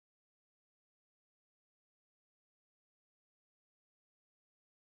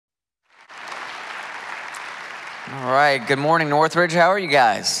All right, good morning, Northridge. How are you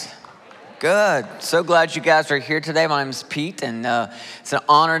guys? Good. So glad you guys are here today. My name is Pete, and it's an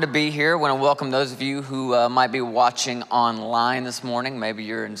honor to be here. I want to welcome those of you who might be watching online this morning. Maybe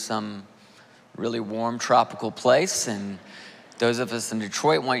you're in some really warm tropical place, and those of us in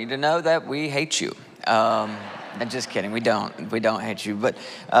Detroit want you to know that we hate you. I'm just kidding. We don't hate you. But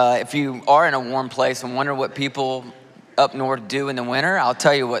if you are in a warm place and wonder what people up north do in the winter, I'll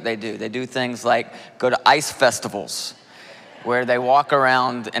tell you what they do. They do things like go to ice festivals where they walk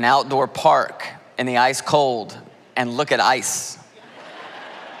around an outdoor park in the ice cold and look at ice.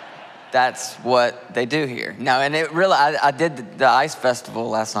 That's what they do here. Now, and it really, I did the ice festival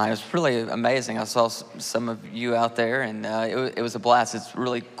last night. It was really amazing. I saw some of you out there, and it was a blast. It's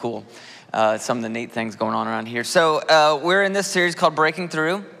really cool. Some of the neat things going on around here. So we're in this series called Breaking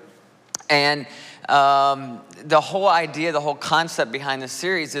Through, and the whole idea, the whole concept behind this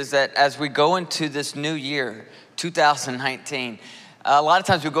series is that as we go into this new year, 2019, a lot of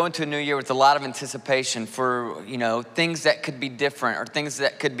times we go into a new year with a lot of anticipation for, things that could be different or things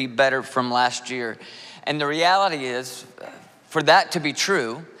that could be better from last year. And the reality is, for that to be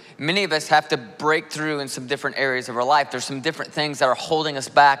true, many of us have to break through in some different areas of our life. There's some different things that are holding us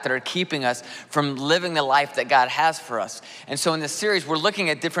back, that are keeping us from living the life that God has for us. And so in this series, we're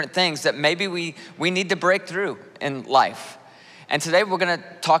looking at different things that maybe we need to break through in life. And today we're gonna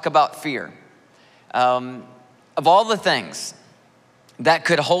talk about fear. Of all the things that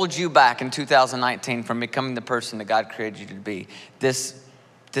could hold you back in 2019 from becoming the person that God created you to be, this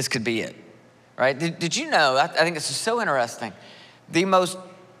could be it, right? Did you know, I think this is so interesting, the most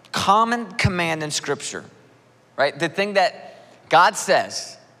common command in Scripture, right? The thing that God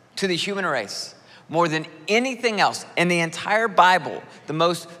says to the human race more than anything else in the entire Bible, the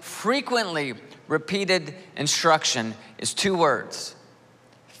most frequently repeated instruction is two words: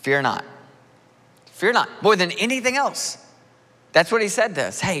 fear not. Fear not, more than anything else. That's what he said to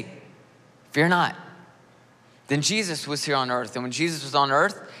us. Hey, fear not. Then Jesus was here on earth, and when Jesus was on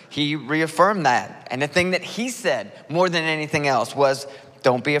earth, he reaffirmed that. And the thing that he said more than anything else was,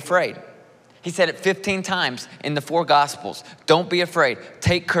 don't be afraid. He said it 15 times in the 4 Gospels. Don't be afraid.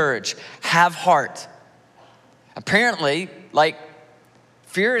 Take courage. Have heart. Apparently,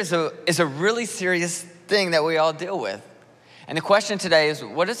 fear is a really serious thing that we all deal with. And the question today is,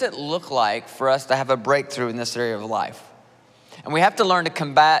 what does it look like for us to have a breakthrough in this area of life? And we have to learn to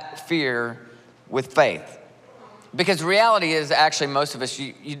combat fear with faith. Because reality is actually most of us,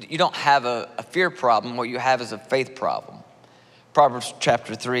 you don't have a fear problem. What you have is a faith problem. Proverbs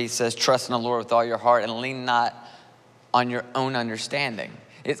chapter 3 says, trust in the Lord with all your heart and lean not on your own understanding.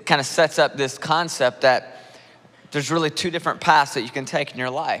 It kind of sets up this concept that there's really 2 different paths that you can take in your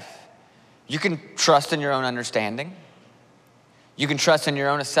life. You can trust in your own understanding. You can trust in your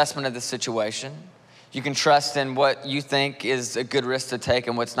own assessment of the situation. You can trust in what you think is a good risk to take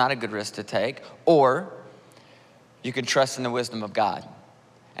and what's not a good risk to take. Or you can trust in the wisdom of God.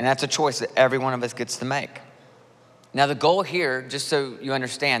 And that's a choice that every one of us gets to make. Now, the goal here, just so you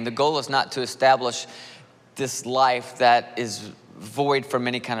understand, the goal is not to establish this life that is void from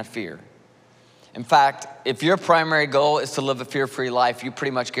any kind of fear. In fact, if your primary goal is to live a fear-free life, you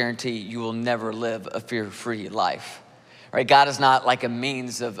pretty much guarantee you will never live a fear-free life. Right? God is not like a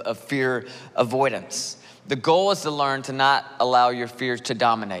means of fear avoidance. The goal is to learn to not allow your fears to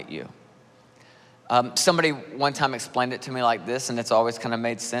dominate you. Somebody one time explained it to me like this, and it's always kind of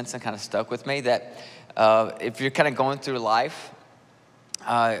made sense and kind of stuck with me, that if you're kind of going through life,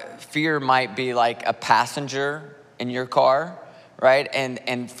 fear might be like a passenger in your car, right?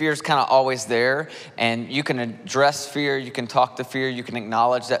 And fear's kind of always there, and you can address fear, you can talk to fear, you can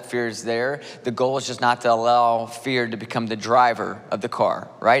acknowledge that fear is there. The goal is just not to allow fear to become the driver of the car,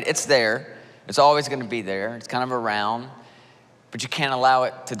 right? It's there, it's always gonna be there, it's kind of around, but you can't allow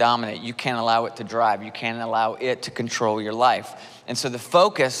it to dominate, you can't allow it to drive, you can't allow it to control your life. And so the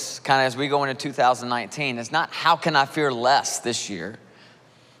focus, kind of as we go into 2019, is not how can I fear less this year?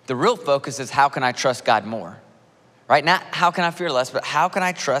 The real focus is how can I trust God more? Right? Not how can I fear less, but how can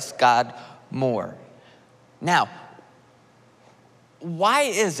I trust God more? Now, why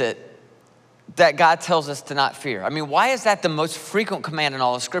is it that God tells us to not fear? I mean, why is that the most frequent command in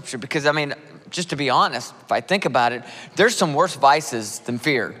all of Scripture? Because, just to be honest, if I think about it, there's some worse vices than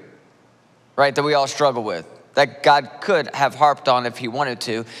fear, right, that we all struggle with, that God could have harped on if he wanted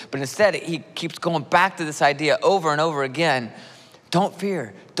to, but instead he keeps going back to this idea over and over again. Don't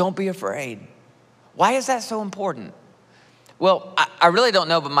fear, don't be afraid. Why is that so important? Well, I really don't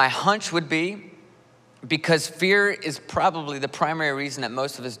know, but my hunch would be because fear is probably the primary reason that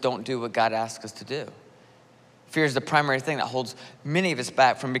most of us don't do what God asks us to do. Fear is the primary thing that holds many of us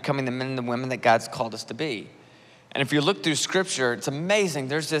back from becoming the men and the women that God's called us to be. And if you look through Scripture, it's amazing.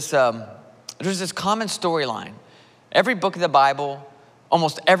 There's this common storyline. Every book of the Bible,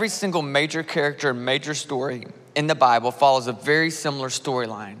 almost every single major character, major story in the Bible follows a very similar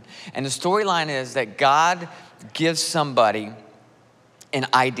storyline. And the storyline is that God gives somebody an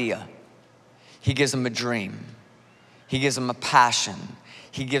idea. He gives them a dream. He gives them a passion.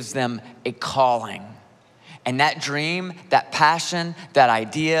 He gives them a calling. And that dream, that passion, that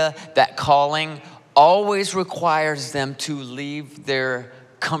idea, that calling always requires them to leave their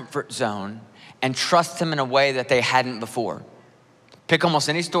comfort zone and trust Him in a way that they hadn't before. Pick almost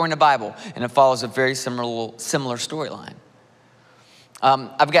any story in the Bible, and it follows a very similar storyline.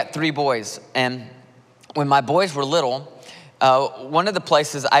 I've got 3 boys, and when my boys were little, one of the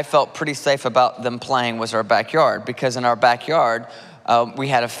places I felt pretty safe about them playing was our backyard, because in our backyard, we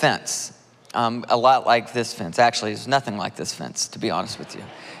had a fence, a lot like this fence. Actually, it's nothing like this fence, to be honest with you.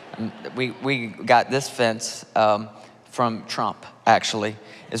 We got this fence from Trump, actually,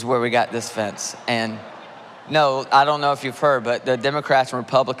 is where we got this fence. And no, I don't know if you've heard, but the Democrats and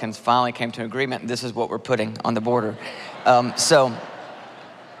Republicans finally came to an agreement, and this is what we're putting on the border. So,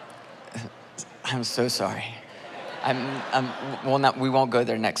 I'm so sorry. We won't go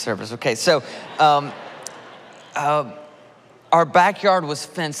there next service. Okay, so our backyard was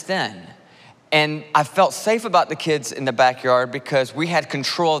fenced in. And I felt safe about the kids in the backyard because we had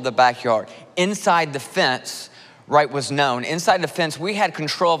control of the backyard. Inside the fence, right, was known. Inside the fence, we had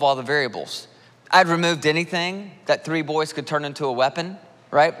control of all the variables. I'd removed anything that 3 boys could turn into a weapon,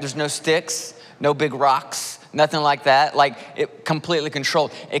 right? There's no sticks, no big rocks, nothing like that. Like, it completely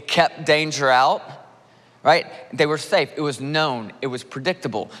controlled. It kept danger out, right? They were safe. It was known. It was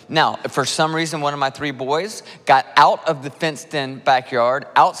predictable. Now, if for some reason one of my 3 boys got out of the fenced-in backyard,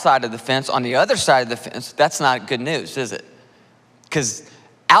 outside of the fence, on the other side of the fence, that's not good news, is it? Because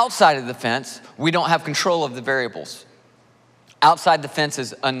outside of the fence, we don't have control of the variables. Outside the fence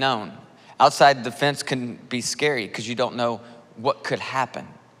is unknown. Outside the fence can be scary because you don't know what could happen.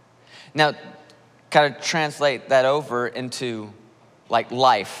 Now, kind of translate that over into like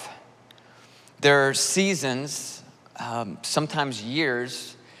life. There are seasons, sometimes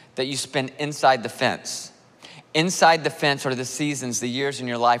years, that you spend inside the fence. Inside the fence are the seasons, the years in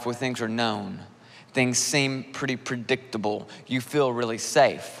your life where things are known. Things seem pretty predictable. You feel really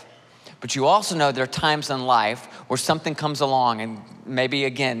safe. But you also know there are times in life where something comes along, and maybe,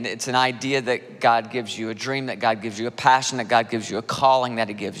 again, it's an idea that God gives you, a dream that God gives you, a passion that God gives you, a calling that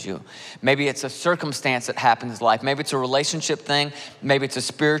He gives you. Maybe it's a circumstance that happens in life. Maybe it's a relationship thing. Maybe it's a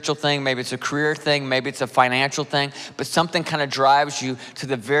spiritual thing. Maybe it's a career thing. Maybe it's a financial thing. But something kind of drives you to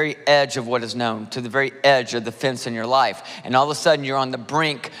the very edge of what is known, to the very edge of the fence in your life. And all of a sudden, you're on the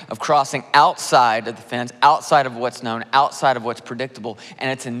brink of crossing outside of the fence, outside of what's known, outside of what's predictable.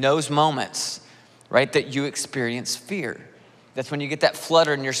 And it's in those moments, right, that you experience fear. That's when you get that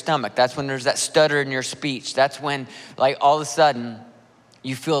flutter in your stomach. That's when there's that stutter in your speech. That's when, like, all of a sudden,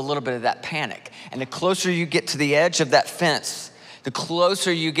 you feel a little bit of that panic. And the closer you get to the edge of that fence, the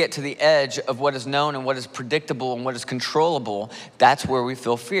closer you get to the edge of what is known and what is predictable and what is controllable, that's where we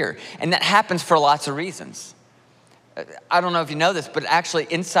feel fear. And that happens for lots of reasons. I don't know if you know this, but actually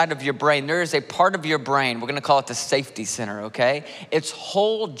inside of your brain, there is a part of your brain, we're gonna call it the safety center, okay? Its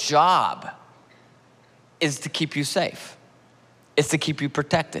whole job is to keep you safe. It's to keep you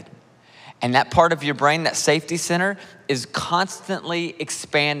protected. And that part of your brain, that safety center, is constantly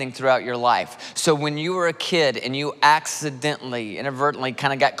expanding throughout your life. So when you were a kid and you accidentally, inadvertently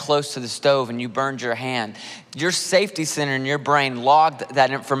kind of got close to the stove and you burned your hand, your safety center in your brain logged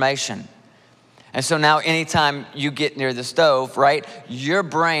that information. And so now anytime you get near the stove, right, your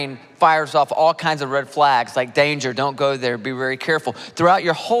brain fires off all kinds of red flags like danger, don't go there, be very careful. Throughout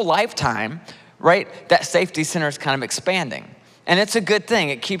your whole lifetime, right, that safety center is kind of expanding. And it's a good thing.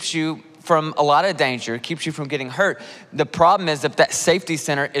 It keeps you from a lot of danger. It keeps you from getting hurt. The problem is if that safety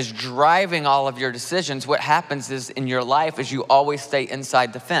center is driving all of your decisions, what happens is in your life is you always stay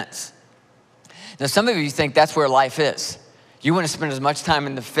inside the fence. Now, some of you think that's where life is. You want to spend as much time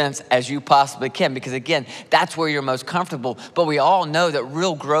in the fence as you possibly can because, again, that's where you're most comfortable. But we all know that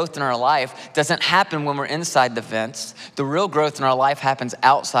real growth in our life doesn't happen when we're inside the fence. The real growth in our life happens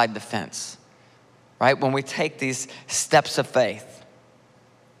outside the fence, right? When we take these steps of faith.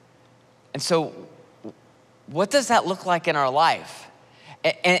 And so what does that look like in our life?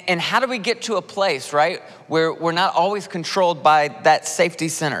 And how do we get to a place, right, where we're not always controlled by that safety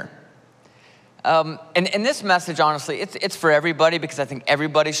center? And this message, honestly, it's for everybody because I think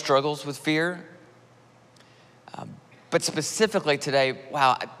everybody struggles with fear. But specifically today,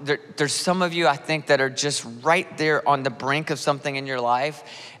 wow, there's some of you, I think, that are just right there on the brink of something in your life,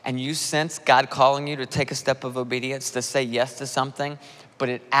 and you sense God calling you to take a step of obedience, to say yes to something, but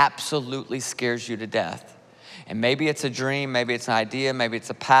it absolutely scares you to death. And maybe it's a dream, maybe it's an idea, maybe it's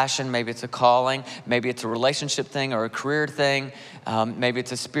a passion, maybe it's a calling, maybe it's a relationship thing or a career thing, maybe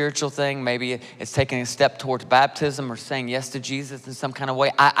it's a spiritual thing, maybe it's taking a step towards baptism or saying yes to Jesus in some kind of way.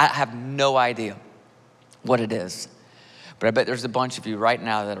 I have no idea what it is. But I bet there's a bunch of you right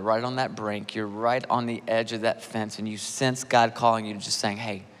now that are right on that brink. You're right on the edge of that fence, and you sense God calling you to just saying,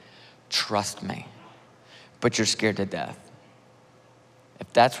 hey, trust me. But you're scared to death.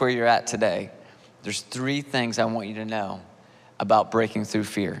 If that's where you're at today, there's 3 things I want you to know about breaking through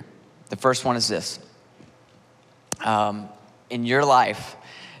fear. The first one is this. In your life,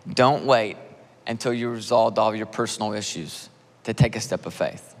 don't wait until you resolved all of your personal issues to take a step of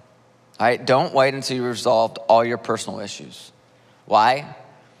faith. All right, don't wait until you resolved all your personal issues. Why?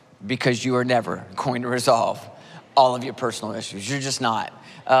 Because you are never going to resolve all of your personal issues. You're just not.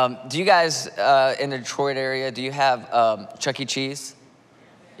 Do you guys in the Detroit area, do you have Chuck E. Cheese?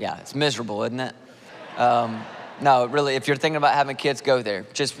 Yeah, it's miserable, isn't it? No, really, if you're thinking about having kids, go there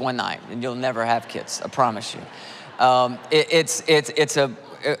just one night and you'll never have kids, I promise you. It's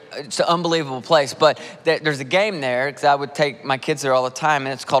an unbelievable place, but there's a game there, because I would take my kids there all the time,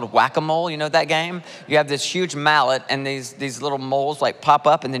 and it's called Whack-A-Mole. You know that game? You have this huge mallet, and these little moles like pop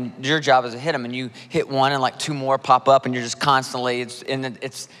up, and then your job is to hit them, and you hit one, and like 2 more pop up, and you're just constantly,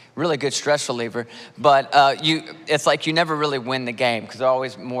 it's really good stress reliever, but it's like you never really win the game, because there are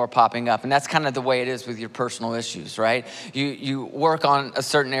always more popping up, and that's kind of the way it is with your personal issues, right? You work on a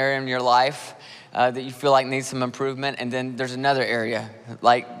certain area in your life, that you feel like needs some improvement, and then there's another area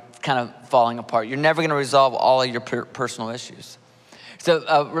like kind of falling apart. You're never going to resolve all of your personal issues.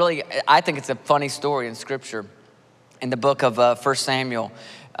 So really, I think it's a funny story in Scripture. In the book of 1 Samuel,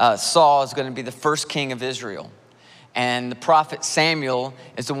 Saul is going to be the first king of Israel. And the prophet Samuel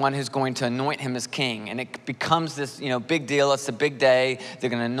is the one who's going to anoint him as king. And it becomes this, big deal. It's a big day. They're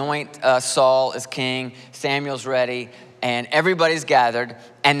going to anoint Saul as king. Samuel's ready. And everybody's gathered.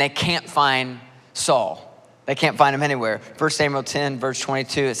 And they can't find Saul. They can't find him anywhere. 1 Samuel 10, verse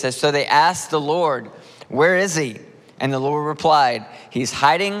 22, it says, so they asked the Lord, where is he? And the Lord replied, he's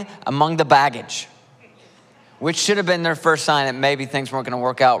hiding among the baggage. Which should have been their first sign that maybe things weren't going to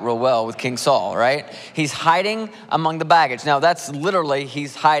work out real well with King Saul, right? He's hiding among the baggage. Now, that's literally,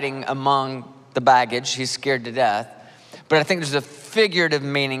 he's hiding among the baggage. He's scared to death. But I think there's a figurative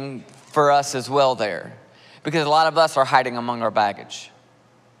meaning for us as well there. Because a lot of us are hiding among our baggage.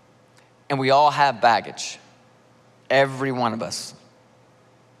 And we all have baggage. Every one of us.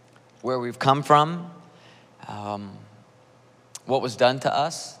 Where we've come from. What was done to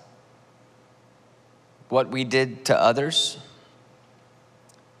us. What we did to others.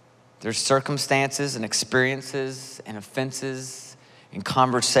 There's circumstances and experiences and offenses and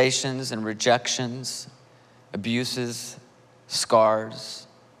conversations and rejections, abuses, scars.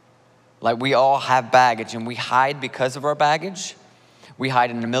 Like we all have baggage, and we hide because of our baggage. We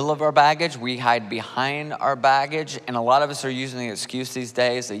hide in the middle of our baggage. We hide behind our baggage. And a lot of us are using the excuse these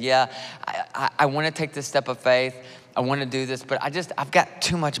days that, I want to take this step of faith. I want to do this, but I've got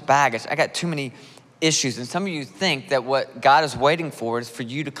too much baggage. I got too many issues. And some of you think that what God is waiting for is for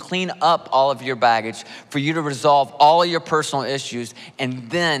you to clean up all of your baggage, for you to resolve all of your personal issues,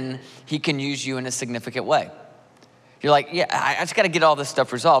 and then he can use you in a significant way. You're like, I just got to get all this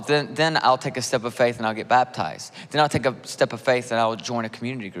stuff resolved. Then I'll take a step of faith and I'll get baptized. Then I'll take a step of faith and I'll join a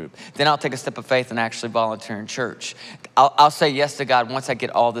community group. Then I'll take a step of faith and actually volunteer in church. I'll say yes to God once I get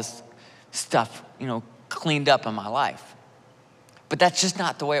all this stuff, cleaned up in my life. But that's just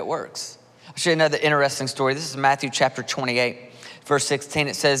not the way it works. I'll show you another interesting story. This is Matthew chapter 28, verse 16.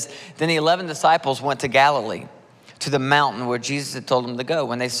 It says, then the 11 disciples went to Galilee, to the mountain where Jesus had told them to go.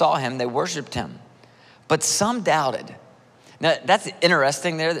 When they saw him, they worshiped him. But some doubted. Now, that's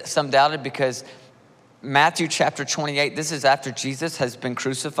interesting there that some doubted, because Matthew chapter 28, this is after Jesus has been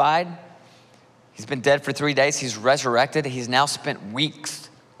crucified. He's been dead for 3 days. He's resurrected. He's now spent weeks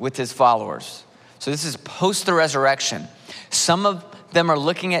with his followers. So this is post the resurrection. Some of them are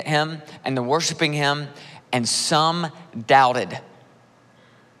looking at him and they're worshiping him, and some doubted.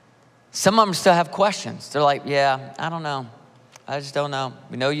 Some of them still have questions. They're like, I don't know. I just don't know.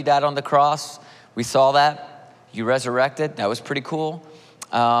 We know you died on the cross. We saw that. You resurrected. That was pretty cool.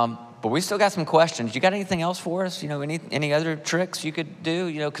 But we still got some questions. You got anything else for us? Any other tricks you could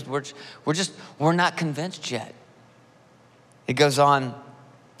do? Because we're not convinced yet. It goes on.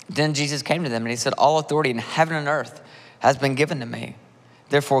 Then Jesus came to them and he said, all authority in heaven and earth has been given to me.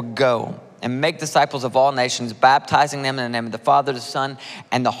 Therefore go and make disciples of all nations, baptizing them in the name of the Father, the Son,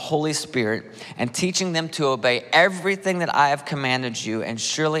 and the Holy Spirit, and teaching them to obey everything that I have commanded you. And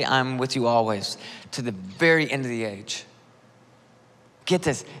surely I'm with you always to the very end of the age. Get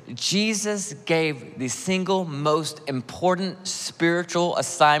this, Jesus gave the single most important spiritual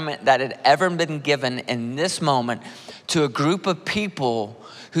assignment that had ever been given in this moment to a group of people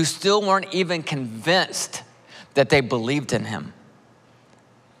who still weren't even convinced that they believed in him.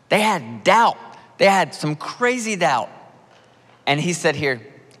 They had doubt. They had some crazy doubt. And he said, here,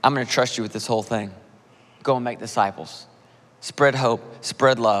 I'm gonna trust you with this whole thing. Go and make disciples. Spread hope,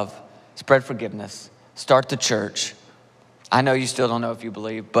 spread love, spread forgiveness, start the church. I know you still don't know if you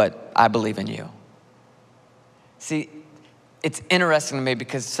believe, but I believe in you. See, it's interesting to me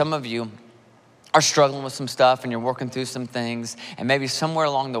because some of you are struggling with some stuff and you're working through some things, and maybe somewhere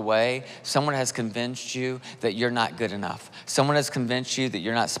along the way, someone has convinced you that you're not good enough. Someone has convinced you that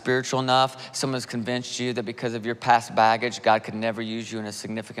you're not spiritual enough. Someone has convinced you that because of your past baggage, God could never use you in a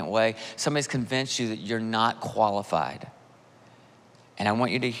significant way. Somebody's convinced you that you're not qualified. And I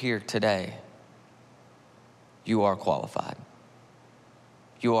want you to hear today, you are qualified.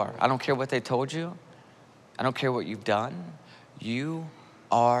 You are. I don't care what they told you. I don't care what you've done. You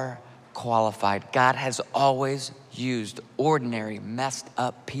are qualified. God has always used ordinary, messed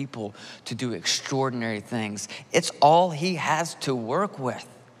up people to do extraordinary things. It's all he has to work with.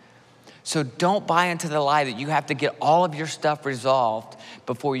 So don't buy into the lie that you have to get all of your stuff resolved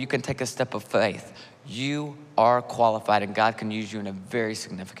before you can take a step of faith. You are qualified, and God can use you in a very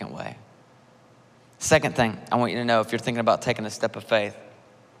significant way. Second thing I want you to know, if you're thinking about taking a step of faith,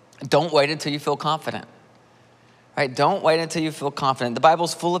 don't wait until you feel confident. Right? Don't wait until you feel confident. The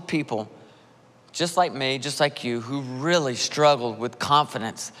Bible's full of people, just like me, just like you, who really struggled with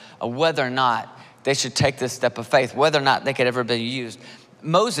confidence of whether or not they should take this step of faith, whether or not they could ever be used.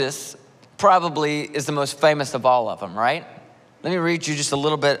 Moses probably is the most famous of all of them, right? Let me read you just a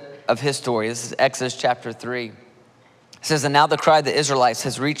little bit of his story. This is Exodus chapter 3. It says, and now the cry of the Israelites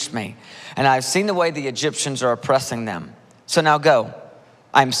has reached me, and I've seen the way the Egyptians are oppressing them. So now go.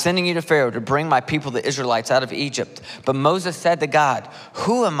 I'm sending you to Pharaoh to bring my people, the Israelites, out of Egypt. But Moses said to God,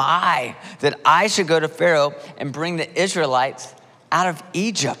 who am I that I should go to Pharaoh and bring the Israelites out of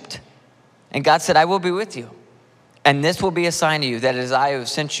Egypt? And God said, I will be with you. And this will be a sign to you that it is I who have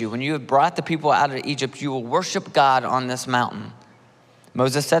sent you. When you have brought the people out of Egypt, you will worship God on this mountain.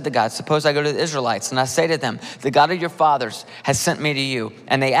 Moses said to God, suppose I go to the Israelites and I say to them, the God of your fathers has sent me to you.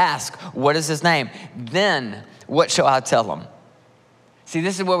 And they ask, what is his name? Then what shall I tell them? See,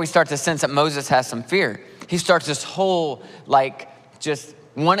 this is where we start to sense that Moses has some fear. He starts this whole, just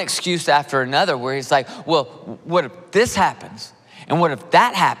one excuse after another where he's like, well, what if this happens? And what if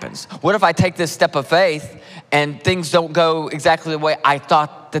that happens? What if I take this step of faith and things don't go exactly the way I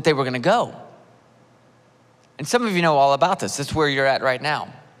thought that they were gonna go? And some of you know all about this. This is where you're at right now.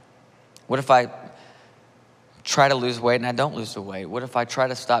 What if I try to lose weight and I don't lose the weight? What if I try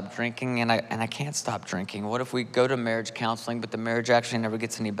to stop drinking and I can't stop drinking? What if we go to marriage counseling, but the marriage actually never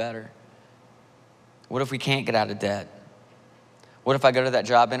gets any better? What if we can't get out of debt? What if I go to that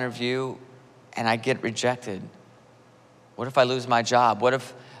job interview and I get rejected? What if I lose my job? What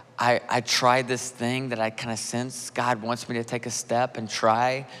if I try this thing that I kind of sense God wants me to take a step and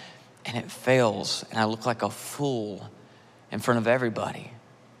try, and it fails and I look like a fool in front of everybody?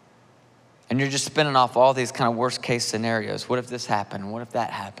 And you're just spinning off all these kind of worst case scenarios. What if this happened? What if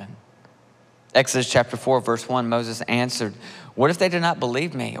that happened? Exodus chapter 4, verse 1, Moses answered, what if they do not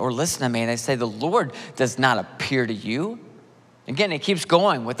believe me or listen to me? And they say, the Lord does not appear to you. Again, it keeps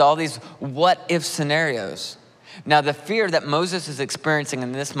going with all these what if scenarios. Now, the fear that Moses is experiencing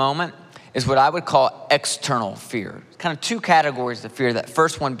in this moment is what I would call external fear. Kind of two categories of fear. That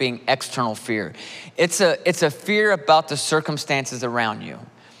first one being external fear. It's a fear about the circumstances around you.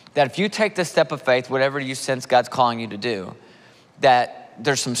 That if you take this step of faith, whatever you sense God's calling you to do, that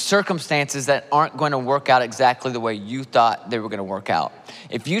there's some circumstances that aren't going to work out exactly the way you thought they were going to work out.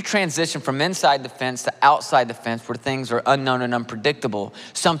 If you transition from inside the fence to outside the fence where things are unknown and unpredictable,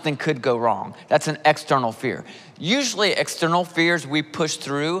 something could go wrong. That's an external fear. Usually external fears we push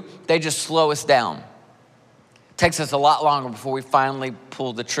through, they just slow us down. Takes us a lot longer before we finally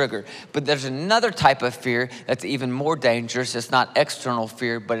pull the trigger. But there's another type of fear that's even more dangerous. It's not external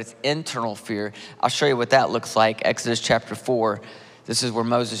fear, but it's internal fear. I'll show you what that looks like. Exodus chapter 4. This is where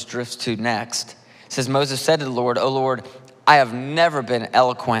Moses drifts to next. It says, Moses said to the Lord, O Lord, I have never been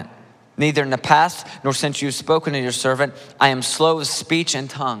eloquent, neither in the past nor since you have spoken to your servant. I am slow of speech and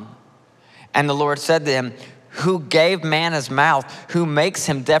tongue. And the Lord said to him, who gave man his mouth? Who makes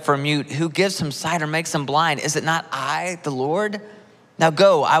him deaf or mute? Who gives him sight or makes him blind? Is it not I, the Lord? Now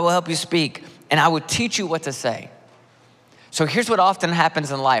go, I will help you speak, and I will teach you what to say. So here's what often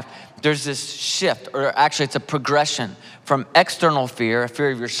happens in life. There's this shift, or actually it's a progression from external fear, a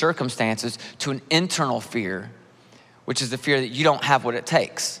fear of your circumstances, to an internal fear, which is the fear that you don't have what it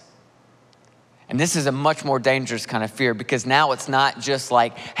takes. And this is a much more dangerous kind of fear, because now it's not just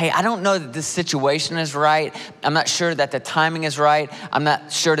like, hey, I don't know that this situation is right. I'm not sure that the timing is right. I'm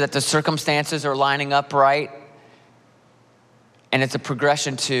not sure that the circumstances are lining up right. And it's a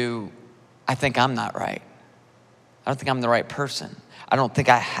progression to, I think I'm not right. I don't think I'm the right person. I don't think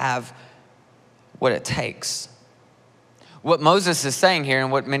I have what it takes. What Moses is saying here,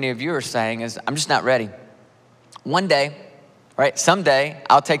 and what many of you are saying, is I'm just not ready. One day, right, someday,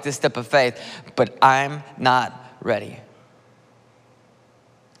 I'll take this step of faith, but I'm not ready.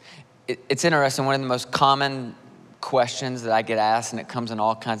 It's interesting, one of the most common questions that I get asked, and it comes in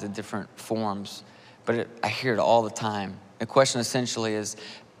all kinds of different forms, but I hear it all the time. The question essentially is,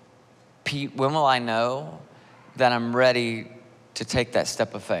 Pete, when will I know that I'm ready to take that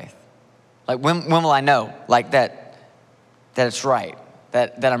step of faith? Like, when will I know, like, that it's right,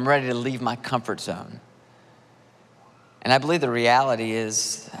 that I'm ready to leave my comfort zone? And I believe the reality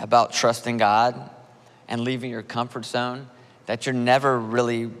is about trusting God and leaving your comfort zone, that you're never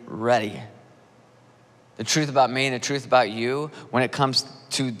really ready. The truth about me and the truth about you, when it comes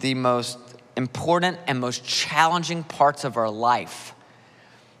to the most important and most challenging parts of our life,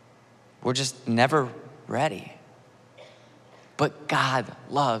 we're just never ready. But God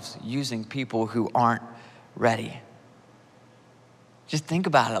loves using people who aren't ready. Just think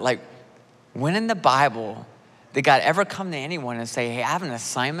about it. Like, when in the Bible did God ever come to anyone and say, hey, I have an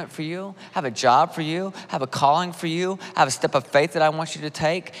assignment for you, I have a job for you, I have a calling for you, I have a step of faith that I want you to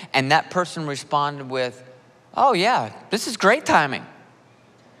take? And that person responded with, oh yeah, this is great timing.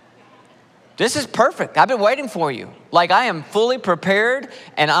 This is perfect. I've been waiting for you. Like, I am fully prepared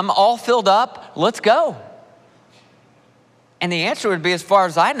and I'm all filled up. Let's go. And the answer would be, as far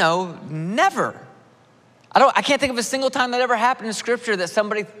as I know, never. I can't think of a single time that ever happened in Scripture that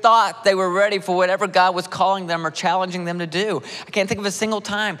somebody thought they were ready for whatever God was calling them or challenging them to do. I can't think of a single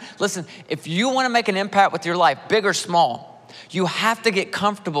time. Listen, if you want to make an impact with your life, big or small, you have to get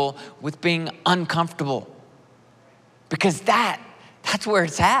comfortable with being uncomfortable. Because that's where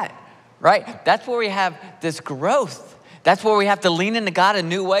it's at, right? That's where we have this growth. That's where we have to lean into God in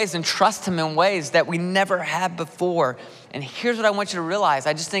new ways and trust Him in ways that we never had before. And here's what I want you to realize.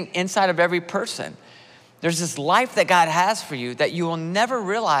 I just think inside of every person, there's this life that God has for you that you will never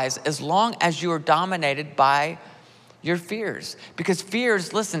realize as long as you are dominated by your fears. Because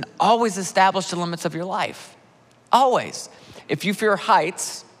fears, listen, always establish the limits of your life. Always. If you fear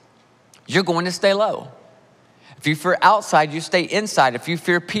heights, you're going to stay low. If you fear outside, you stay inside. If you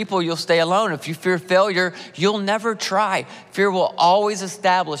fear people, you'll stay alone. If you fear failure, you'll never try. Fear will always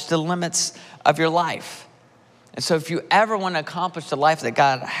establish the limits of your life. And so if you ever want to accomplish the life that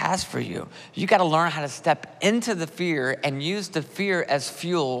God has for you, you got to learn how to step into the fear and use the fear as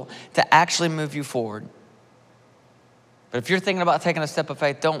fuel to actually move you forward. But if you're thinking about taking a step of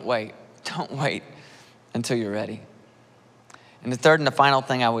faith, don't wait. Don't wait until you're ready. And the third and the final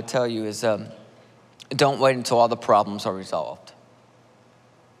thing I would tell you is, don't wait until all the problems are resolved.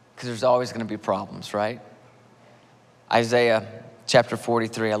 Because there's always going to be problems, right? Isaiah chapter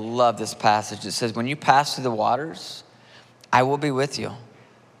 43, I love this passage. It says, when you pass through the waters, I will be with you.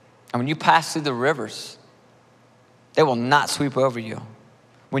 And when you pass through the rivers, they will not sweep over you.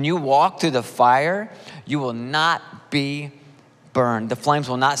 When you walk through the fire, you will not be burned. The flames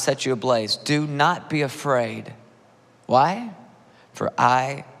will not set you ablaze. Do not be afraid. Why? For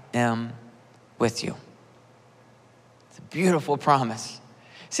I am with you. It's a beautiful promise.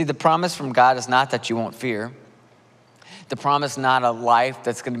 See, the promise from God is not that you won't fear. The promise is not a life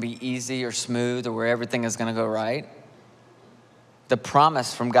that's going to be easy or smooth or where everything is going to go right. The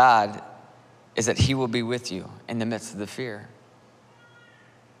promise from God is that He will be with you in the midst of the fear.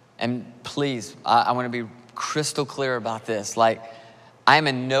 And please, I want to be crystal clear about this. Like, I'm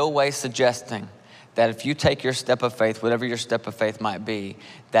in no way suggesting that if you take your step of faith, whatever your step of faith might be,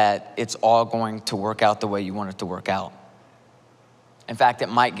 that it's all going to work out the way you want it to work out. In fact, it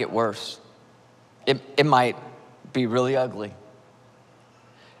might get worse. It might be really ugly.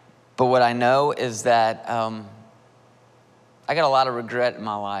 But what I know is that I got a lot of regret in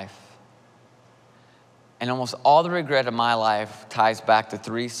my life. And almost all the regret in my life ties back to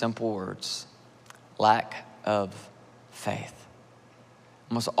three simple words: lack of faith.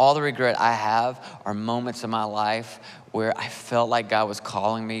 Almost all the regret I have are moments in my life where I felt like God was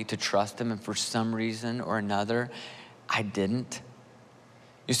calling me to trust Him, and for some reason or another, I didn't.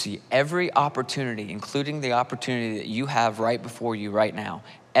 You see, every opportunity, including the opportunity that you have right before you right now,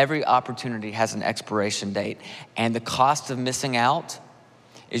 every opportunity has an expiration date. And the cost of missing out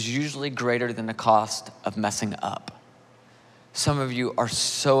is usually greater than the cost of messing up. Some of you are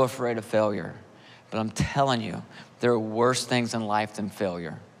so afraid of failure, but I'm telling you, there are worse things in life than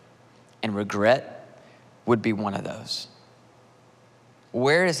failure. And regret would be one of those.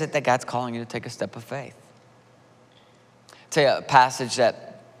 Where is it that God's calling you to take a step of faith? I'll tell you a passage that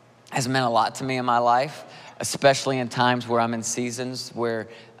has meant a lot to me in my life, especially in times where I'm in seasons where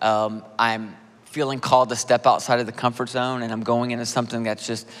I'm feeling called to step outside of the comfort zone and I'm going into something that's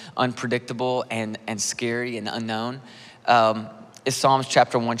just unpredictable and scary and unknown, is Psalms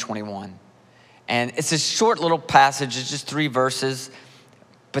chapter 121. And it's a short little passage, it's just 3 verses,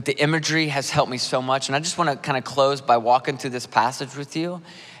 but the imagery has helped me so much. And I just want to kind of close by walking through this passage with you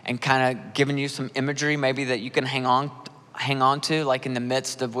and kind of giving you some imagery maybe that you can hang on to, like in the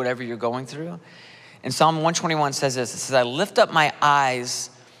midst of whatever you're going through. And Psalm 121 says this, it says, I lift up my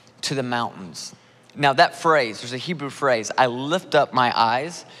eyes to the mountains. Now that phrase, there's a Hebrew phrase, I lift up my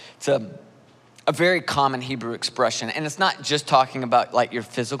eyes. It's a very common Hebrew expression. And it's not just talking about like your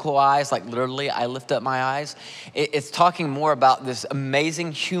physical eyes, like literally, I lift up my eyes. It's talking more about this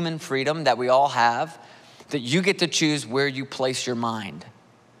amazing human freedom that we all have, that you get to choose where you place your mind.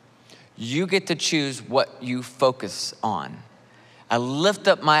 You get to choose what you focus on. I lift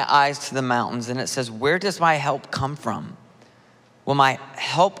up my eyes to the mountains, and it says, where does my help come from? Well, my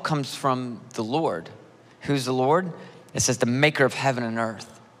help comes from the Lord. Who's the Lord? It says the maker of heaven and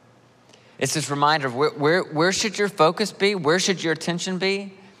earth. It's this reminder of where should your focus be? Where should your attention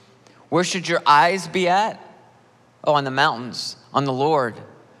be? Where should your eyes be at? Oh, on the mountains, on the Lord,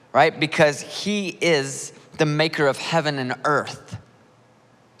 right? Because he is the maker of heaven and earth.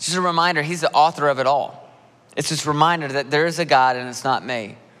 It's just a reminder, he's the author of it all. It's this reminder that there is a God and it's not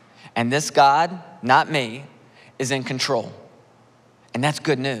me. And this God, not me, is in control. And that's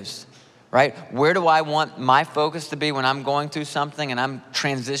good news, right? Where do I want my focus to be when I'm going through something and I'm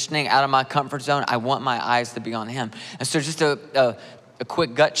transitioning out of my comfort zone? I want my eyes to be on him. And so just a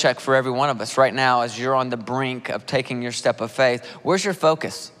quick gut check for every one of us right now as you're on the brink of taking your step of faith. Where's your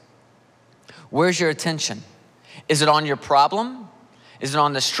focus? Where's your attention? Is it on your problem? Is it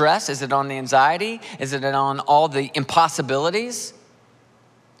on the stress? Is it on the anxiety? Is it on all the impossibilities?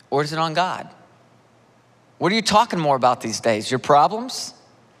 Or is it on God? What are you talking more about these days? Your problems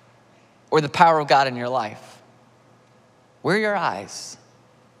or the power of God in your life? Where are your eyes?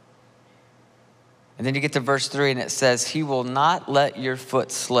 And then you get to verse 3 and it says, he will not let your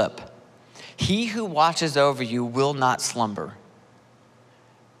foot slip. He who watches over you will not slumber.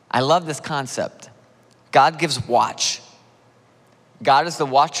 I love this concept. God gives watch. God is the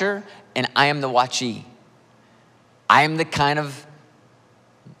watcher and I am the watchee. I am the kind of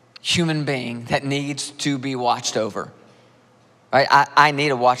human being that needs to be watched over, right? I need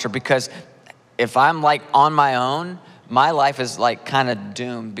a watcher because if I'm like on my own, my life is like kind of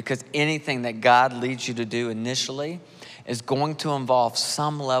doomed because anything that God leads you to do initially is going to involve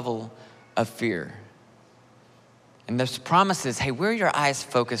some level of fear. And this promise is, hey, where are your eyes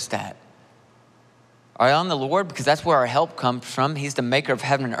focused at? Are you on the Lord? Because that's where our help comes from. He's the maker of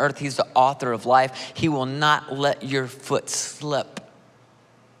heaven and earth. He's the author of life. He will not let your foot slip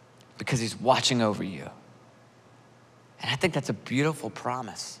because he's watching over you. And I think that's a beautiful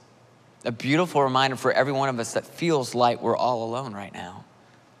promise, a beautiful reminder for every one of us that feels like we're all alone right now.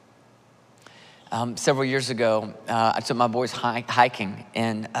 Several years ago, I took my boys hiking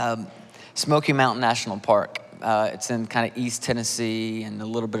in Smoky Mountain National Park. It's in kind of East Tennessee and a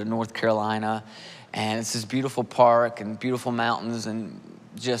little bit of North Carolina. And it's this beautiful park and beautiful mountains and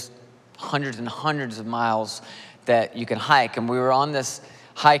just hundreds and hundreds of miles that you can hike. And we were on this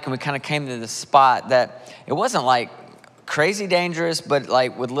hike and we kind of came to this spot that it wasn't like crazy dangerous, but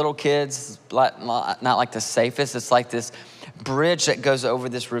like with little kids, not like the safest. It's like this bridge that goes over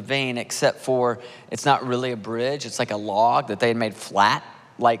this ravine, except for it's not really a bridge. It's like a log that they had made flat,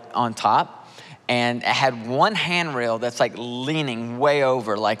 like on top. And it had one handrail that's like leaning way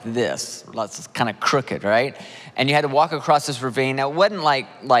over like this. It's kind of crooked, right? And you had to walk across this ravine. Now, it wasn't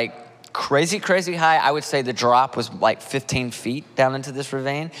like crazy high. I would say the drop was like 15 feet down into this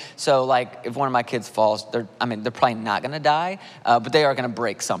ravine. So like if one of my kids falls, they're probably not gonna die, but they are gonna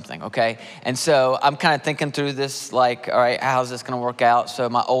break something, okay? And so I'm kind of thinking through this like, all right, how's this gonna work out? So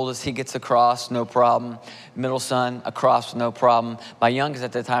my oldest, he gets across, no problem. Middle son, across, no problem. My youngest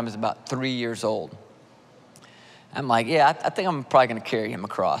at the time is about 3 years old. I'm like, yeah, I think I'm probably gonna carry him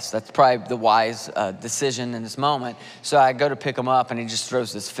across. That's probably the wise decision in this moment. So I go to pick him up and he just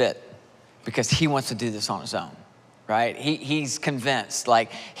throws this fit because he wants to do this on his own. right? He's convinced,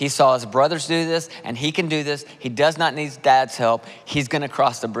 like he saw his brothers do this and he can do this. He does not need his dad's help. He's gonna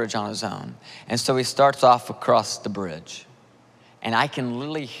cross the bridge on his own. And so he starts off across the bridge. And I can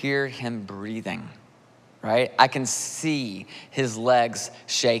literally hear him breathing, right? I can see his legs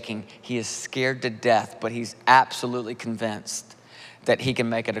shaking. He is scared to death, but he's absolutely convinced that he can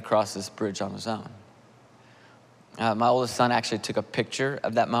make it across this bridge on his own. My oldest son actually took a picture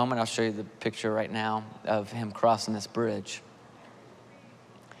of that moment. I'll show you the picture right now of him crossing this bridge.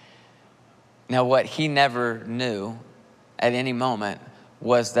 Now, what he never knew at any moment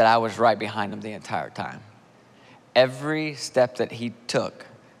was that I was right behind him the entire time. Every step that he took,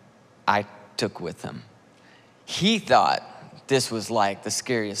 I took with him. He thought this was like the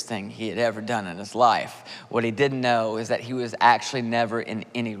scariest thing he had ever done in his life. What he didn't know is that he was actually never in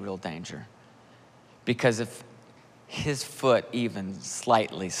any real danger. Because if his foot even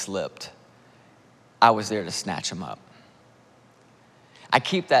slightly slipped, I was there to snatch him up. I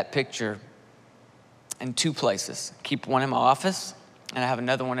keep that picture in two places. I keep one in my office, and I have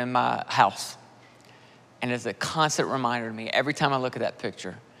another one in my house. And it's a constant reminder to me every time I look at that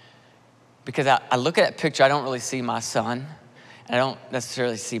picture. Because I look at that picture, I don't really see my son. And I don't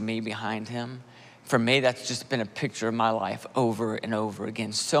necessarily see me behind him. For me, that's just been a picture of my life over and over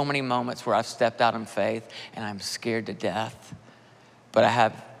again. So many moments where I've stepped out in faith and I'm scared to death. But I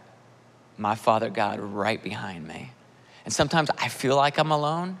have my Father God right behind me. And sometimes I feel like I'm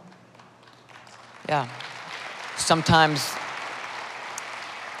alone. Yeah. Sometimes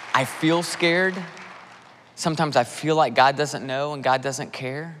I feel scared. Sometimes I feel like God doesn't know and God doesn't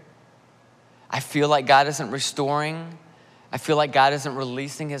care. I feel like God isn't restoring. I feel like God isn't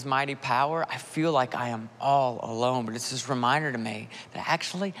releasing his mighty power. I feel like I am all alone. But it's this reminder to me that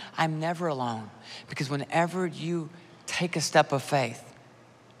actually I'm never alone. Because whenever you take a step of faith,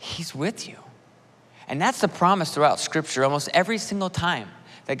 he's with you. And that's the promise throughout Scripture. Almost every single time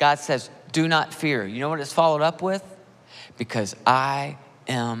that God says, do not fear. You know what it's followed up with? Because I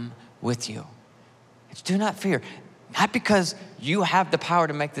am with you. It's do not fear. Not because you have the power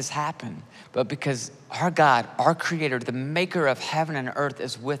to make this happen, but because our God, our Creator, the maker of heaven and earth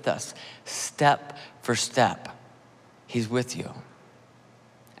is with us step for step. He's with you.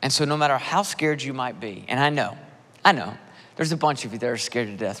 And so no matter how scared you might be, and I know, there's a bunch of you that are scared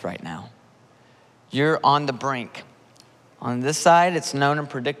to death right now. You're on the brink. On this side, it's known and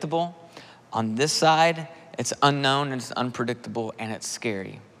predictable. On this side, it's unknown and it's unpredictable and it's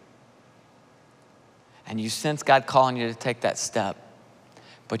scary. And you sense God calling you to take that step,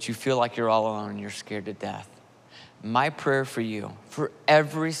 but you feel like you're all alone and you're scared to death. My prayer for you, for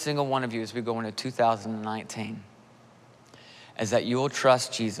every single one of you as we go into 2019, is that you will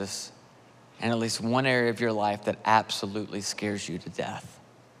trust Jesus in at least one area of your life that absolutely scares you to death.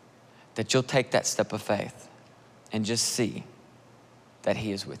 That you'll take that step of faith and just see that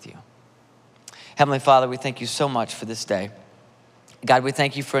he is with you. Heavenly Father, we thank you so much for this day. God, we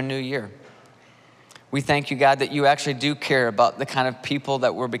thank you for a new year. We thank you, God, that you actually do care about the kind of people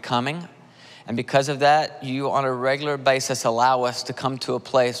that we're becoming. And because of that, you on a regular basis allow us to come to a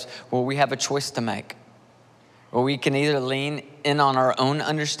place where we have a choice to make. Where we can either lean in on our own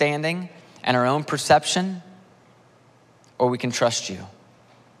understanding and our own perception, or we can trust you.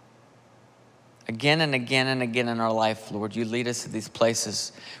 Again and again and again in our life, Lord, you lead us to these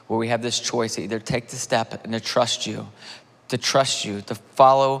places where we have this choice to either take the step and to trust you, to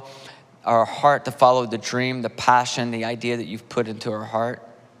follow our heart, to follow the dream, the passion, the idea that you've put into our heart,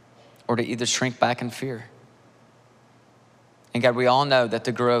 or to either shrink back in fear. And God, we all know that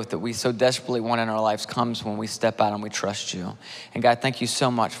the growth that we so desperately want in our lives comes when we step out and we trust you. And God, thank you so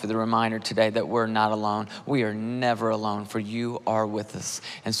much for the reminder today that we're not alone. We are never alone, for you are with us.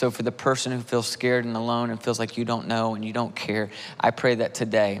 And so for the person who feels scared and alone and feels like you don't know and you don't care, I pray that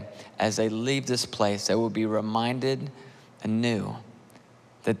today, as they leave this place, they will be reminded anew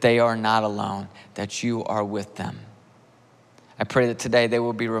that they are not alone, that you are with them. I pray that today they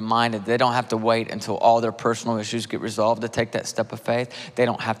will be reminded they don't have to wait until all their personal issues get resolved to take that step of faith. They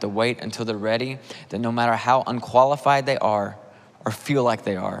don't have to wait until they're ready, that no matter how unqualified they are or feel like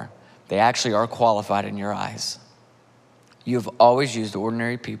they actually are qualified in your eyes. You have always used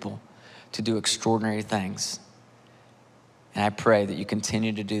ordinary people to do extraordinary things. And I pray that you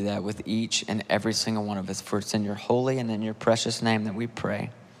continue to do that with each and every single one of us. For it's in your holy and in your precious name that we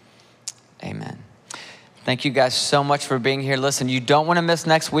pray. Amen. Thank you guys so much for being here. Listen, you don't want to miss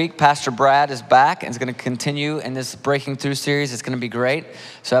next week. Pastor Brad is back and is going to continue in this Breaking Through series. It's going to be great.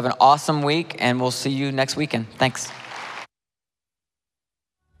 So have an awesome week, and we'll see you next weekend. Thanks.